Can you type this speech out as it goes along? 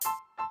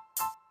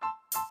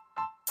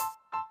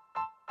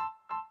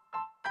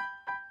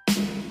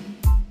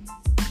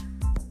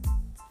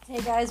Hey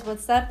guys,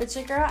 what's up? It's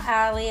your girl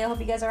Allie. I hope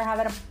you guys are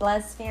having a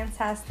blessed,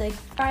 fantastic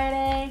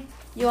Friday.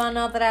 You all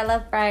know that I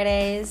love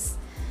Fridays.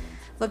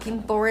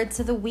 Looking forward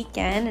to the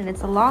weekend, and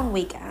it's a long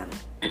weekend.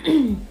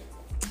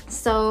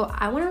 So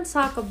I want to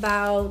talk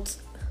about,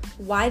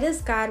 why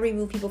does God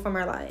remove people from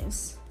our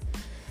lives?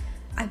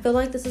 I feel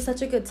like this is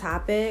such a good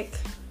topic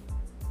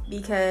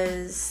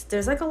because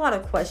there's a lot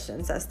of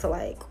questions as to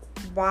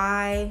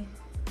why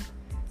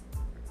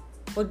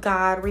would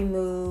God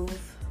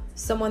remove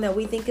someone that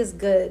we think is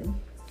good,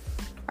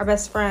 our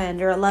best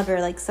friend or a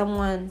lover,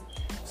 someone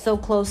so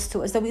close to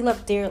us that we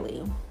love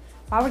dearly.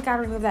 Why would God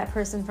remove that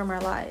person from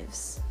our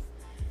lives?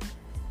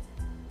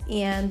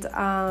 And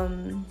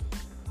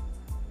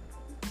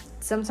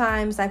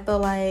sometimes I feel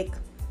like,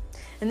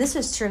 and this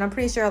is true, and I'm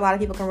pretty sure a lot of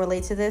people can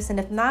relate to this, and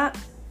if not,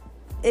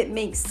 it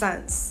makes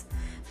sense.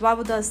 The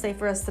Bible does say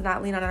for us to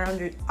not lean on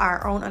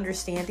our own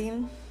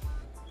understanding,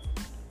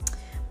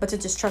 but to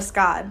just trust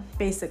God,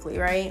 basically,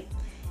 right?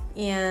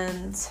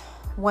 And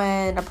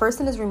when a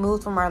person is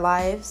removed from our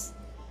lives,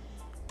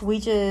 we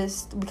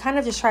kind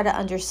of just try to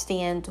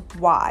understand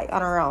why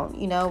on our own.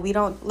 We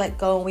don't let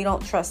go, and we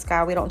don't trust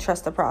God. We don't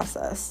trust the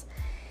process.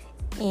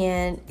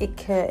 And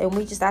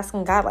we just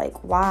asking God,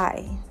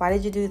 why? Why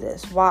did you do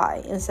this?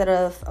 Why? Instead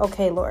of,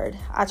 okay, Lord,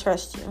 I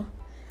trust you.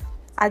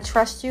 I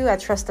trust you. I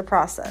trust the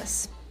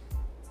process.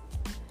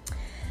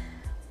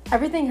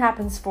 Everything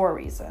happens for a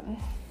reason.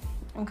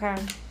 Okay?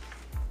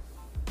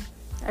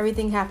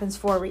 Everything happens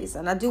for a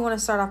reason. I do want to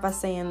start off by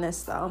saying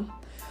this, though.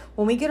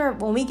 When we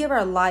give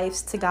our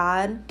lives to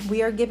God,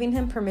 we are giving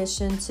Him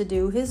permission to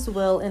do His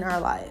will in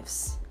our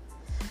lives.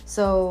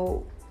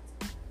 So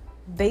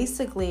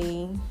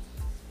basically,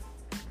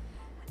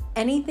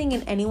 anything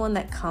and anyone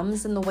that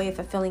comes in the way of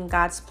fulfilling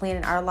God's plan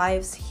in our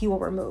lives, He will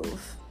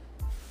remove.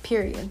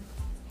 Period.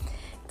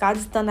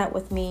 God's done that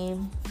with me,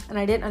 and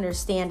I didn't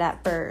understand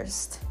at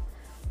first.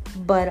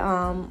 But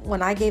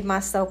when I gave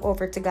myself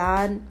over to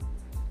God,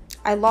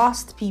 I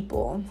lost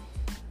people,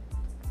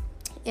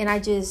 and I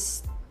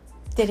just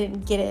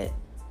didn't get it.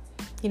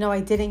 I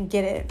didn't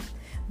get it,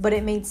 but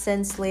it made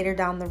sense later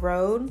down the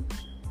road,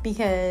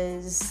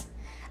 because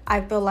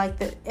I feel like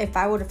that if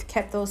I would have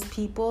kept those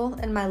people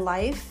in my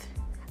life,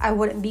 I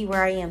wouldn't be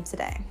where I am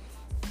today.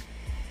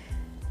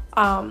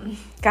 God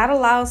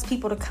allows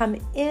people to come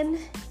in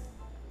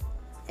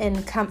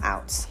and come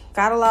out.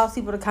 God allows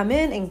people to come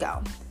in and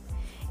go.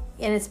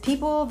 And it's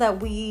people that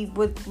we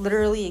would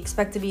literally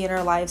expect to be in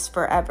our lives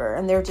forever,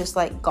 and they're just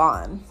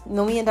gone. And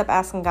then we end up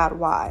asking God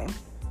why.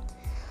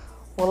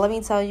 Well, let me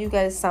tell you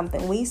guys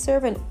something. We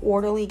serve an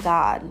orderly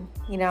God.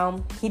 He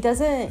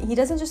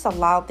doesn't just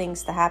allow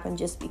things to happen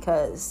just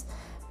because,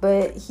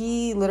 but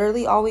He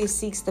literally always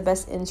seeks the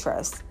best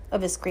interest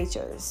of His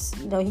creatures.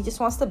 He just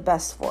wants the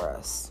best for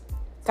us.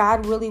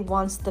 God really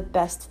wants the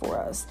best for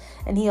us,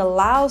 and He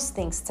allows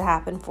things to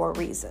happen for a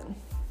reason.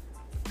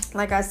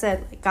 Like I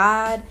said,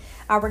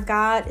 our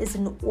God is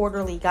an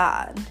orderly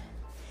God.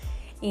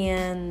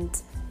 And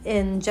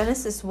in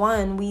Genesis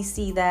 1, we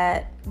see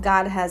that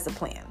God has a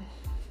plan.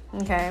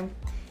 Okay?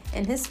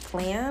 And His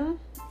plan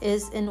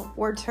is in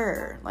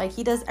order.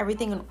 He does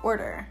everything in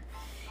order.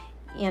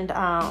 And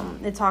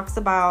it talks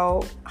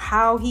about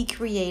how He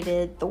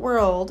created the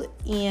world,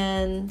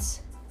 and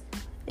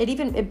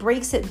it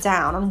breaks it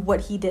down on what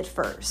He did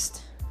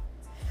first.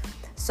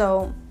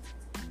 So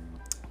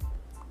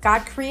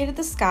God created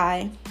the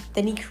sky,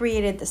 then He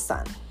created the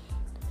sun,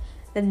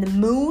 then the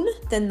moon,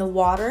 then the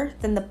water,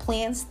 then the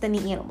plants, then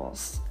the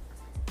animals.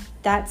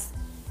 That's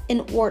in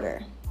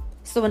order.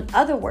 So in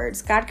other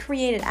words, God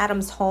created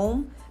Adam's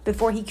home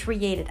before He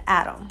created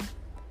Adam.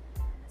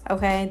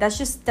 Okay, that's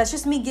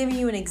just me giving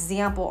you an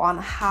example on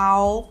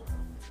how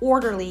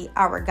orderly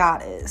our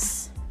God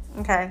is.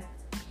 Okay.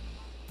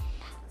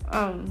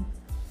 I'm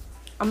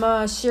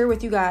gonna share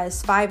with you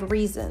guys 5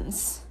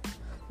 reasons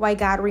why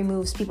God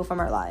removes people from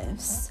our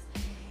lives.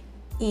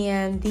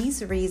 And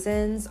these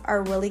reasons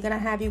are really going to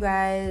have you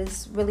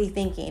guys really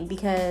thinking,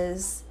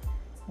 because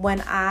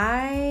when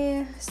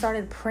I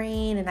started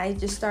praying and I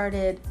just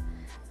started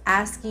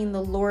asking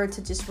the Lord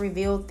to just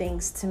reveal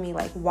things to me,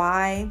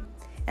 why,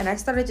 and I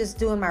started just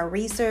doing my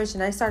research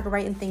and I started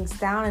writing things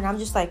down, and I'm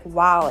just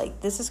wow,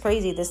 this is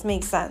crazy. This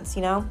makes sense, So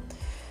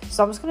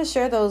I'm just going to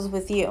share those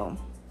with you.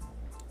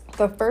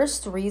 The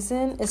first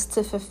reason is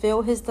to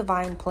fulfill His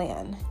divine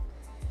plan.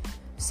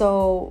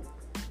 So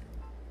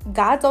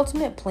God's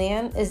ultimate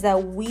plan is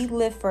that we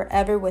live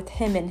forever with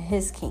Him in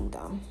His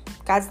kingdom.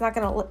 God's not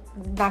gonna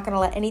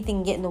let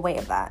anything get in the way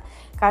of that.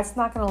 God's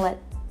not gonna let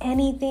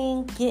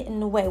anything get in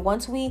the way.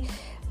 Once we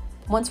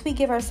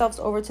give ourselves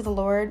over to the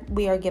Lord,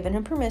 we are given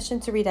Him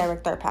permission to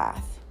redirect our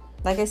path.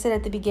 Like I said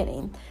at the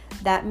beginning,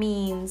 that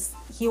means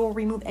He will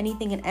remove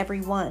anything and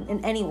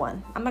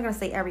anyone. I'm not gonna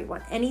say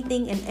everyone,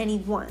 anything and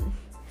anyone,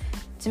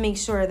 to make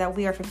sure that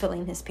we are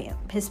fulfilling His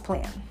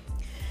plan.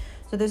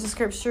 So there's a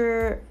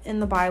scripture in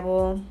the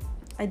Bible.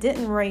 I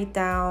didn't write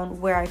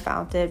down where I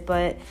found it,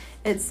 but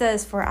it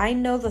says, "For I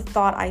know the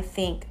thought I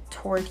think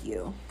toward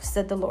you,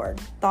 said the Lord,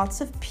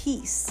 thoughts of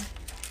peace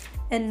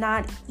and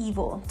not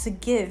evil, to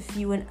give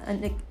you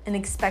an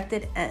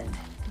expected end."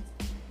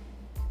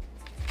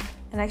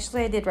 And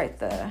actually I did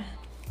write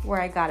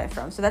where I got it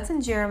from. So that's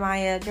in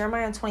Jeremiah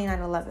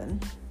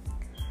 29:11.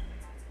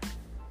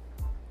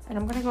 And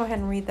I'm going to go ahead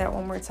and read that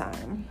one more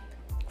time.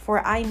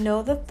 For I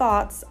know the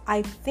thoughts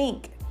I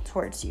think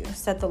towards you,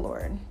 said the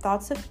Lord.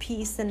 Thoughts of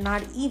peace and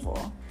not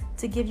evil,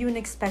 to give you an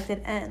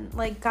expected end.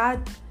 Like,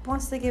 God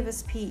wants to give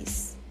us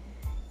peace.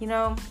 You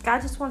know,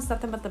 God just wants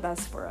nothing but the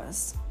best for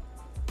us.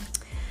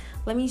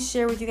 Let me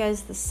share with you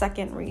guys the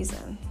second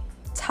reason.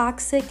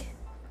 Toxic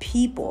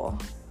people.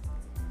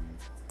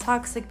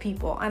 Toxic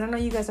people. I don't know,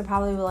 you guys are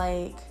probably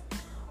like,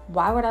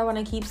 why would I want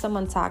to keep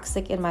someone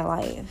toxic in my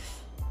life?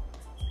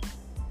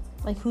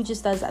 Like, who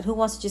just does that? Who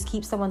wants to just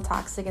keep someone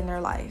toxic in their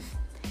life?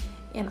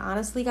 And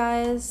honestly,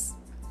 guys,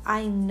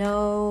 I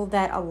know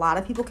that a lot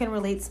of people can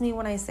relate to me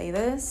when I say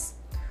this.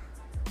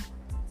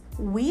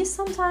 We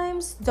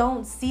sometimes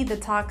don't see the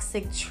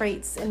toxic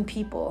traits in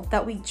people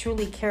that we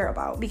truly care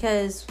about,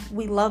 because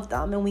we love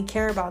them and we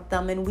care about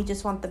them and we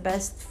just want the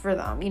best for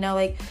them, you know,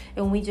 like,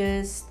 and we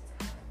just,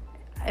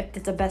 if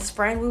it's a best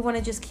friend, we want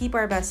to just keep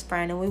our best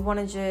friend and we want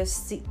to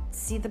just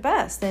see the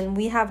best, and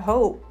we have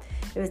hope.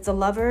 If it's a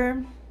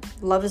lover,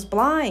 love is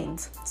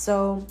blind.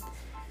 So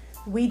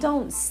we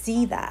don't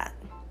see that,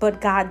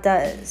 but God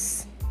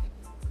does.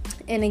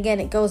 And again,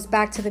 it goes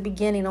back to the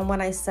beginning on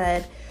when I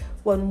said,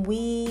 when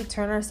we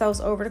turn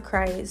ourselves over to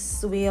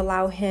Christ, we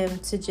allow him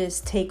to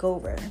just take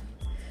over.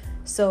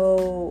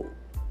 So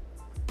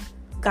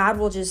God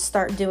will just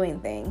start doing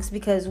things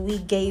because we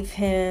gave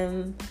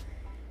him.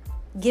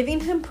 Giving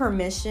him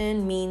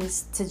permission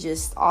means to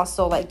just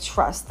also like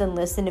trust and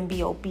listen and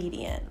be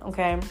obedient,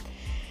 okay?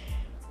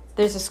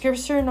 There's a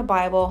scripture in the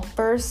Bible,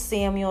 1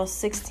 Samuel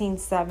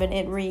 16:7.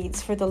 It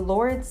reads, for the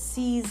Lord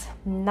sees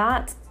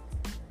not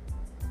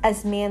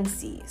as man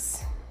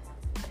sees.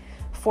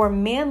 For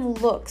man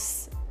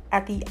looks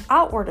at the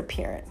outward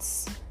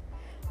appearance,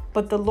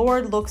 but the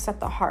Lord looks at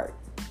the heart.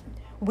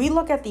 We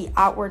look at the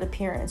outward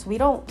appearance. We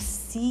don't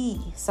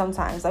see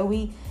sometimes.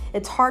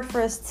 It's hard for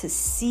us to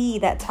see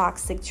that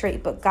toxic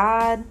trait, but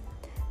God,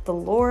 the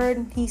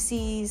Lord,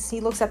 he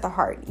looks at the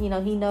heart. You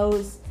know, he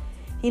knows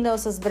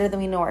us better than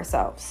we know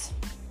ourselves.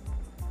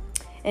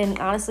 And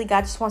honestly,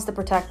 God just wants to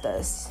protect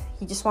us.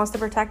 He just wants to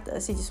protect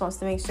us. He just wants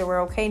to make sure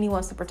we're okay, and he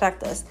wants to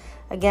protect us.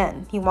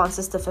 Again, he wants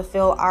us to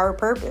fulfill our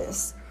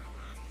purpose.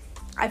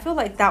 I feel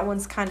like that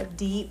one's kind of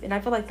deep, and I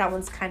feel like that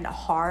one's kind of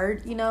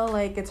hard, you know,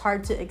 like it's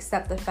hard to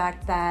accept the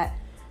fact that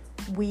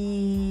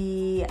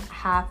we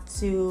have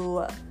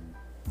to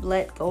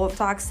let go of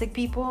toxic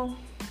people,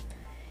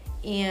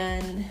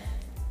 and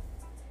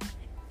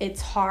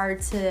it's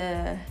hard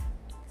to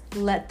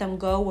let them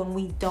go when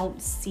we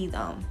don't see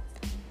them.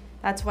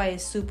 That's why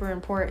it's super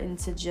important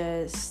to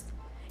just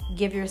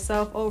give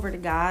yourself over to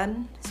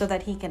God so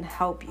that he can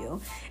help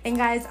you. And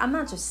guys, I'm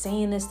not just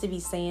saying this to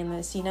be saying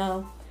this, you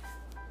know.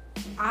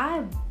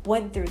 I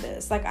went through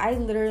this. Like, I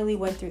literally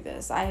went through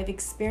this. I have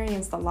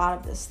experienced a lot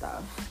of this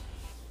stuff.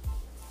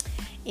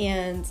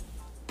 And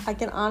I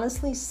can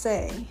honestly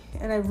say,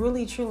 and I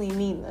really truly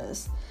mean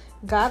this,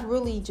 God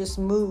really just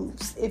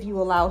moves if you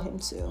allow him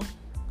to.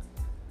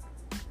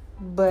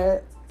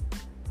 But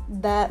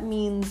that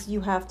means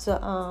you have to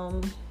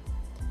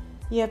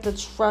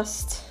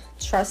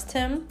trust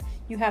him.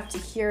 You have to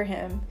hear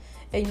him,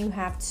 and you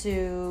have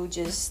to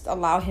just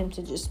allow him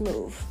to just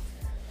move.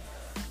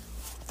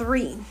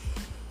 3,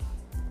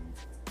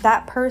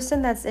 that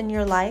person that's in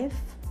your life,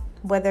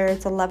 whether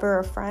it's a lover or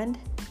a friend,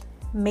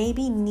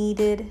 maybe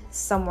needed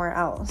somewhere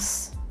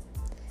else.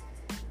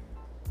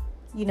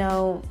 You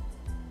know,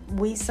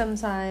 we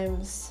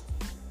sometimes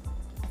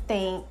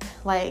think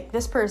like,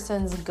 this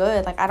person's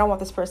good. Like, I don't want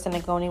this person to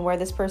go anywhere.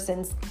 This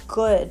person's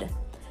good.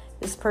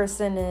 This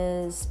person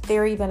is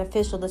very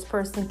beneficial. This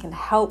person can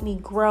help me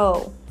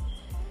grow.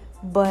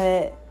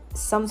 But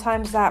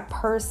sometimes that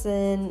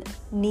person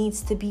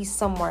needs to be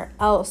somewhere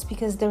else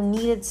because they're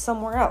needed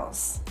somewhere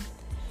else.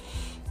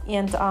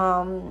 And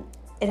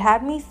it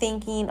had me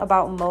thinking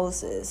about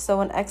Moses.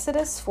 So in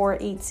Exodus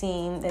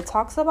 4:18, it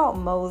talks about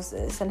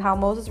Moses and how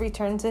Moses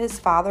returned to his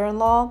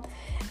father-in-law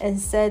and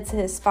said to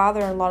his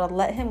father-in-law to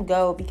let him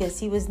go because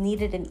he was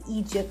needed in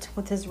Egypt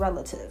with his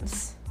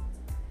relatives.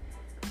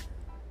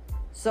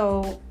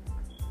 So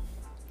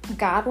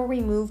God will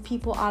remove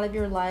people out of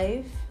your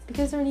life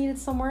because they're needed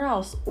somewhere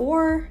else.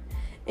 Or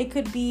it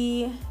could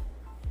be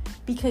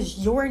because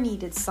you're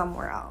needed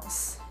somewhere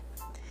else.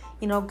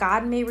 You know,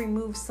 God may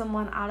remove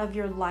someone out of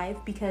your life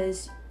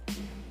because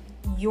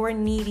you're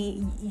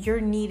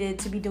needed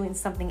to be doing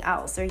something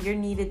else, or you're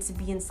needed to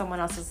be in someone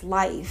else's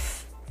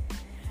life.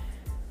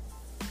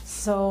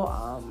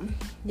 So,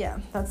 yeah,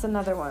 that's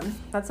another one.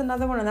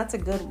 And that's a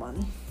good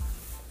one.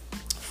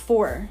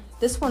 4.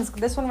 This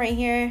one right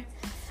here,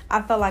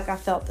 I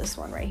felt this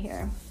one right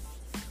here.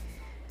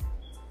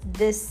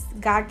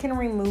 God can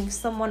remove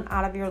someone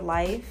out of your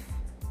life.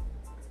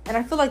 And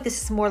I feel like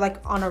this is more like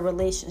on a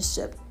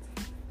relationship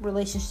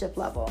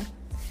level.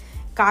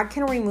 God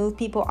can remove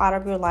people out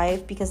of your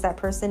life because that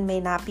person may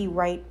not be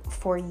right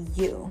for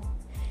you.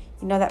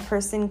 You know, that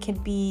person can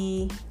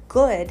be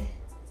good,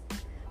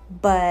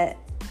 but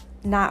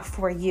not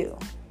for you.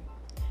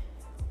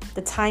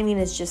 the timing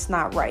is just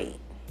not right.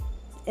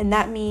 And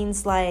that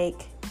means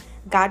like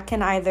God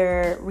can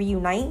either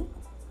reunite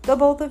the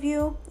both of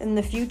you in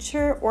the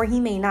future, or he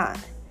may not.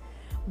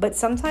 But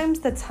sometimes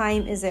the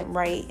time isn't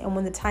right. And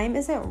when the time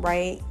isn't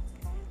right,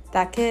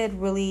 that could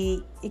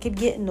really, it could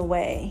get in the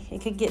way.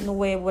 It could get in the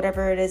way of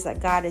whatever it is that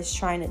God is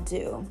trying to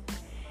do.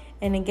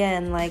 And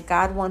again, like,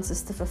 God wants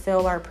us to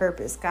fulfill our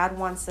purpose. God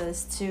wants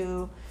us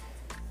to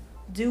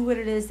do what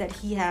it is that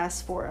he has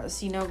for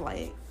us. You know,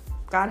 like,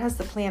 God has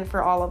the plan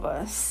for all of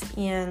us.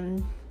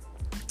 And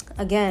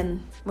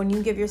again, when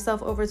you give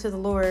yourself over to the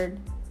Lord,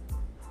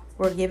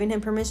 we're giving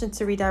him permission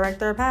to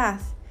redirect our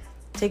path,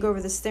 take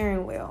over the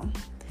steering wheel.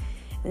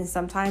 And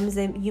sometimes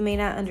you may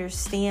not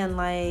understand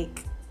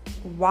like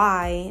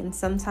why, and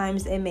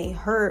sometimes it may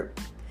hurt,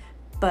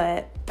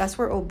 but that's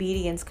where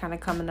obedience kind of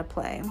come into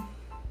play.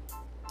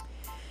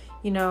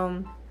 You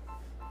know,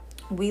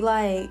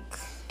 I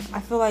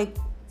feel like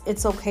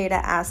it's okay to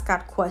ask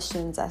God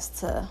questions as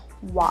to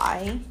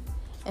why,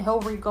 and he'll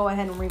go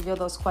ahead and reveal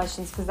those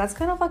questions, because that's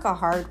kind of like a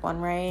hard one,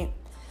 right?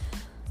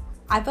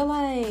 I feel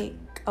like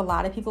a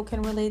lot of people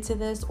can relate to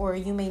this, or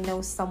you may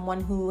know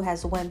someone who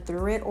has went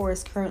through it or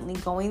is currently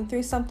going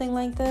through something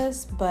like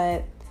this,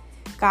 but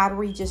God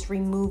were just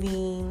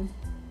removing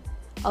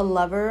a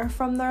lover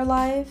from their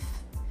life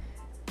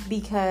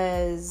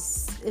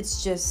because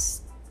it's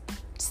just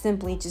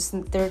simply just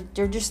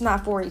they're just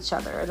not for each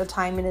other. The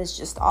timing is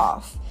just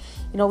off.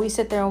 You know, we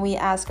sit there and we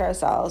ask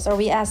ourselves, or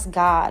we ask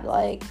God,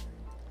 like,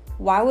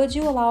 why would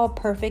you allow a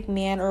perfect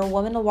man or a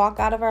woman to walk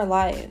out of our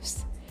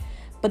lives?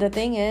 But the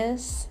thing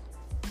is,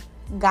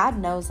 God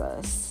knows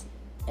us,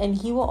 and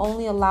he will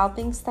only allow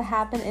things to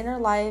happen in our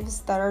lives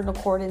that are in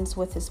accordance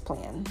with his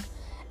plan.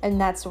 And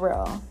that's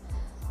real.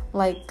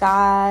 Like,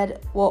 God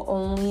will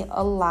only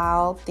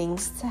allow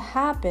things to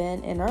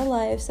happen in our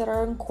lives that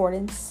are in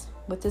accordance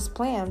with his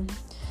plan.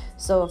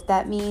 So if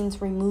that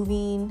means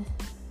removing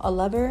a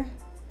lover,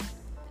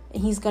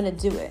 he's going to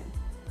do it.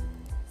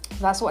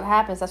 That's what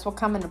happens. That's what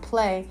comes into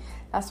play.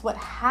 That's what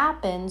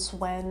happens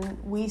when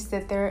we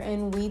sit there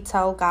and we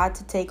tell God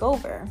to take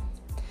over.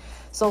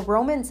 So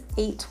Romans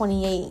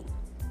 8:28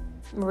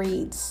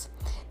 reads,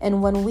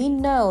 "And when we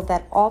know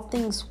that all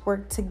things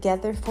work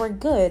together for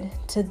good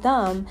to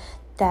them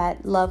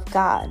that love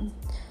God,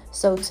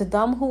 so to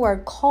them who are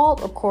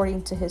called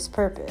according to his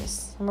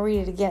purpose." I'm going to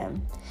read it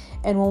again.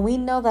 "And when we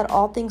know that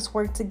all things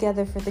work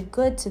together for the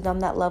good to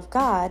them that love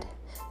God,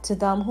 to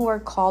them who are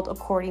called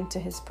according to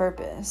his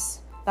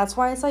purpose." That's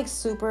why it's like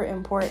super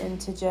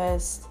important to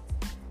just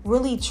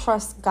really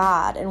trust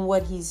God and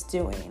what he's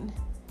doing.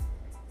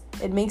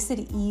 It makes it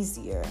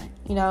easier,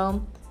 you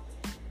know.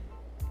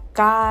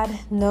 God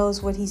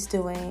knows what he's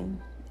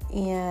doing,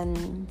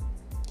 and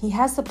he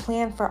has a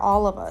plan for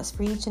all of us,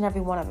 for each and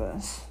every one of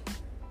us.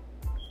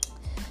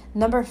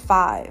 Number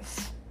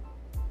 5,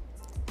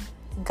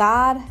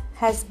 God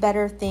has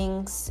better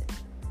things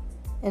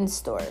in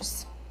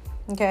stores.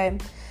 Okay,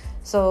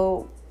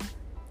 so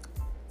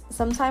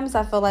sometimes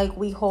I feel like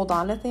we hold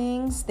on to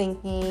things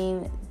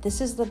thinking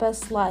this is the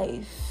best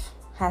life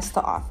has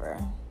to offer.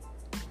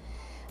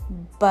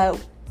 But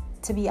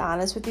to be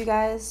honest with you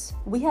guys,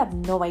 we have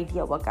no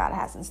idea what God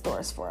has in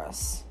stores for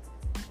us.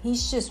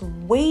 He's just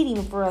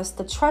waiting for us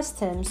to trust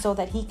him so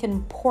that he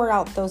can pour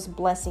out those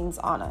blessings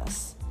on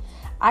us.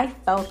 I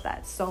felt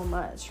that so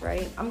much,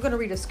 right? I'm going to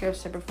read a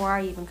scripture before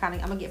I even I'm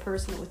going to get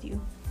personal with you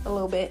a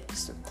little bit.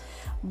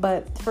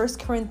 But 1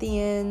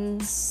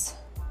 Corinthians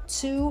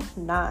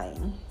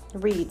 2:9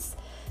 reads,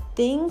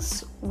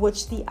 "Things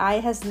which the eye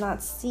has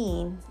not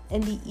seen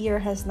and the ear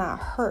has not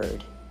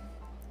heard,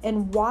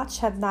 and watch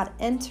have not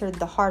entered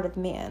the heart of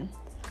man,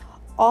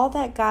 all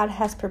that God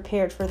has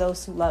prepared for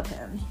those who love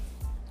him."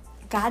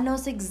 God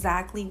knows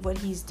exactly what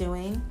he's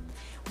doing.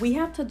 We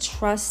have to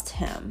trust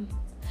him.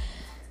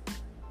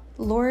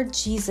 Lord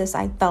Jesus,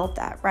 I felt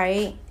that,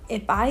 right?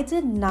 If I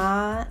did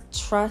not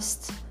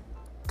trust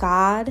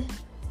God,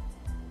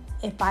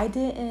 if I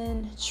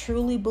didn't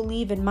truly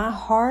believe in my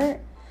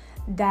heart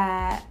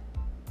that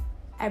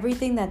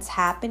everything that's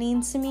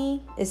happening to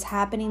me is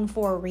happening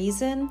for a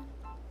reason,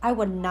 I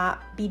would not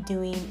be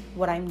doing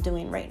what I'm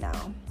doing right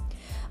now.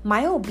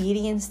 My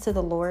obedience to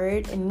the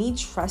Lord and me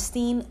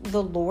trusting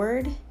the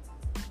Lord,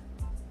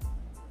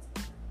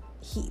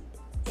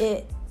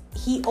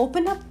 he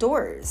opened up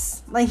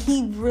doors. Like,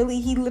 he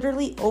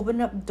literally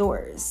opened up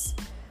doors.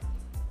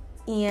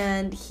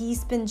 And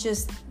he's been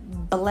just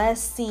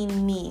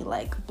blessing me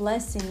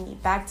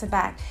back to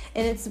back.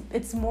 And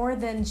it's more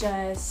than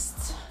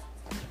just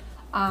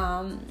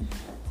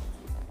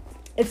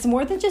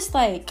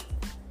like,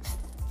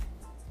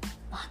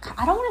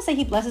 I don't want to say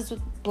he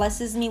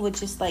blesses me with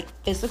just like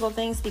physical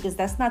things, because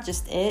that's not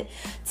just it.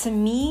 To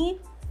me,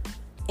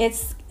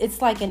 it's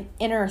like an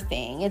inner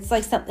thing. It's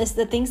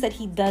the things that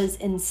he does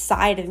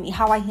inside of me,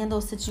 how I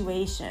handle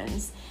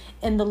situations,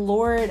 and the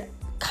Lord,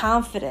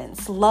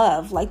 confidence,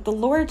 love. Like, the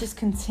Lord just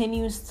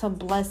continues to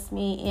bless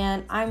me,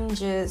 and I'm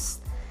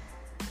just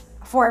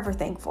forever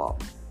thankful.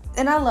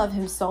 And I love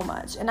him so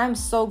much, and I'm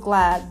so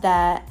glad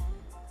that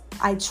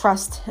I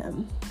trust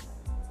him,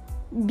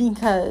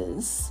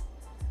 because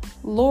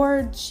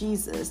Lord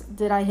Jesus,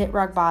 did I hit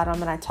rock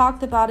bottom? And I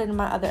talked about it in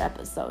my other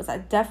episodes. I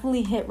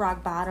definitely hit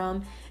rock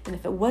bottom. And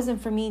if it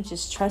wasn't for me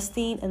just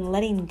trusting and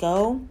letting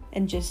go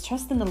and just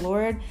trusting the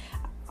Lord,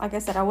 like I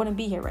said, I wouldn't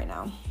be here right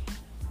now.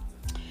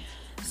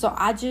 So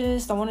I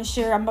want to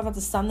share, I'm about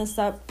to sum this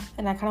up,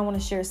 and I kind of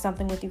want to share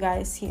something with you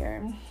guys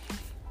here.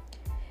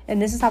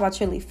 And this is how I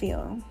truly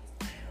feel.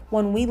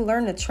 When we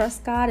learn to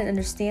trust God and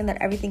understand that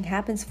everything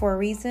happens for a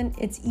reason,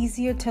 it's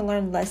easier to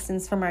learn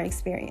lessons from our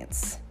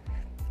experience.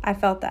 I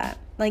felt that.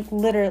 Like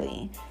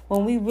literally,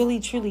 when we really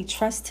truly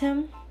trust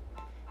Him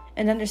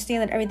and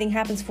understand that everything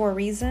happens for a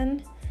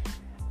reason,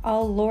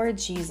 oh Lord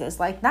Jesus,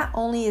 like not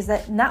only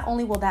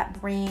will that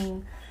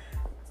bring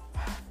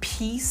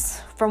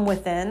peace from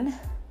within,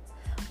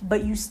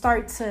 but you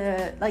start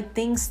to, like,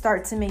 things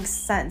start to make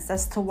sense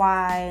as to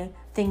why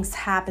things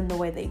happen the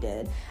way they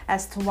did,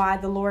 as to why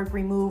the Lord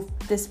removed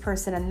this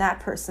person and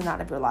that person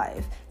out of your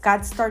life.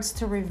 God starts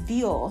to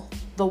reveal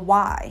the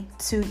why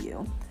to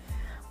you.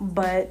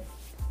 But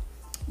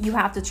you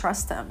have to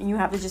trust Him. You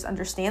have to just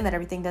understand that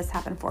everything does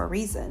happen for a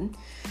reason.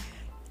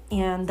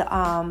 And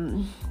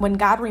when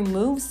God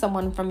removes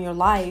someone from your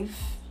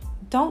life,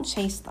 don't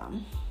chase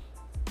them.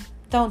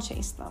 Don't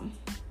chase them.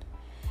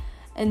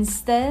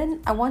 Instead,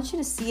 I want you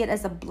to see it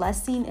as a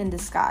blessing in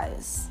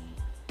disguise.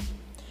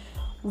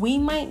 We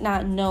might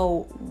not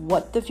know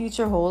what the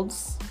future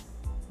holds,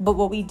 but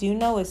what we do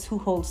know is who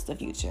holds the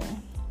future.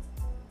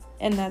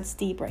 And that's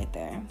deep right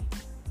there.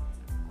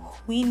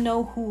 We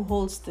know who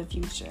holds the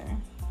future.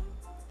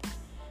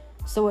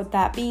 So with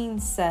that being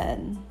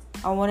said,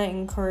 I want to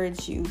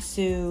encourage you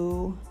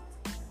to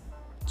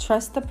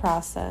trust the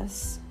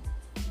process,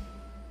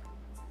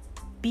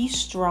 be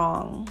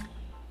strong,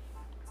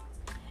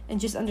 and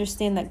just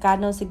understand that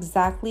God knows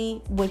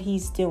exactly what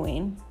He's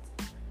doing.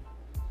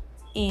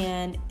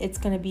 And it's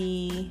going to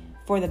be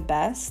for the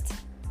best.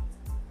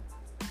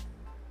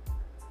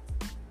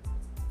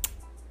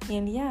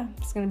 And yeah,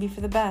 it's going to be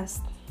for the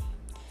best.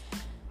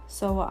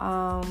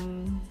 So,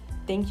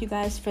 thank you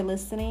guys for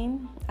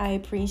listening. I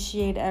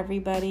appreciate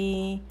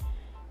everybody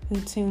who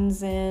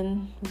tunes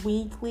in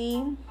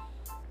weekly.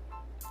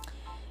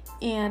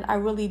 And I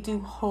really do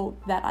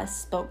hope that I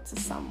spoke to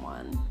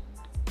someone,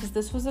 because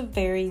this was a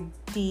very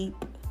deep,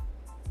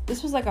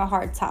 this was like a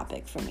hard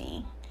topic for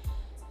me.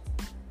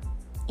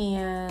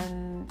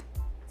 And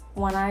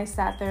when I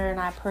sat there and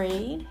I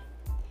prayed,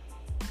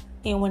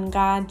 and when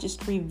God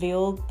just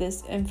revealed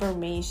this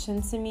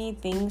information to me,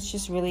 things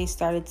just really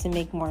started to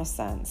make more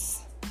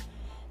sense.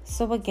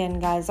 So again,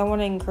 guys, I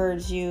want to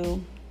encourage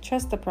you,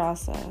 trust the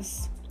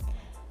process,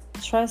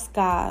 trust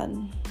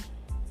God,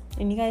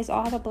 and you guys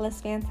all have a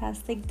blessed,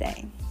 fantastic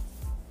day.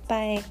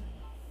 Bye.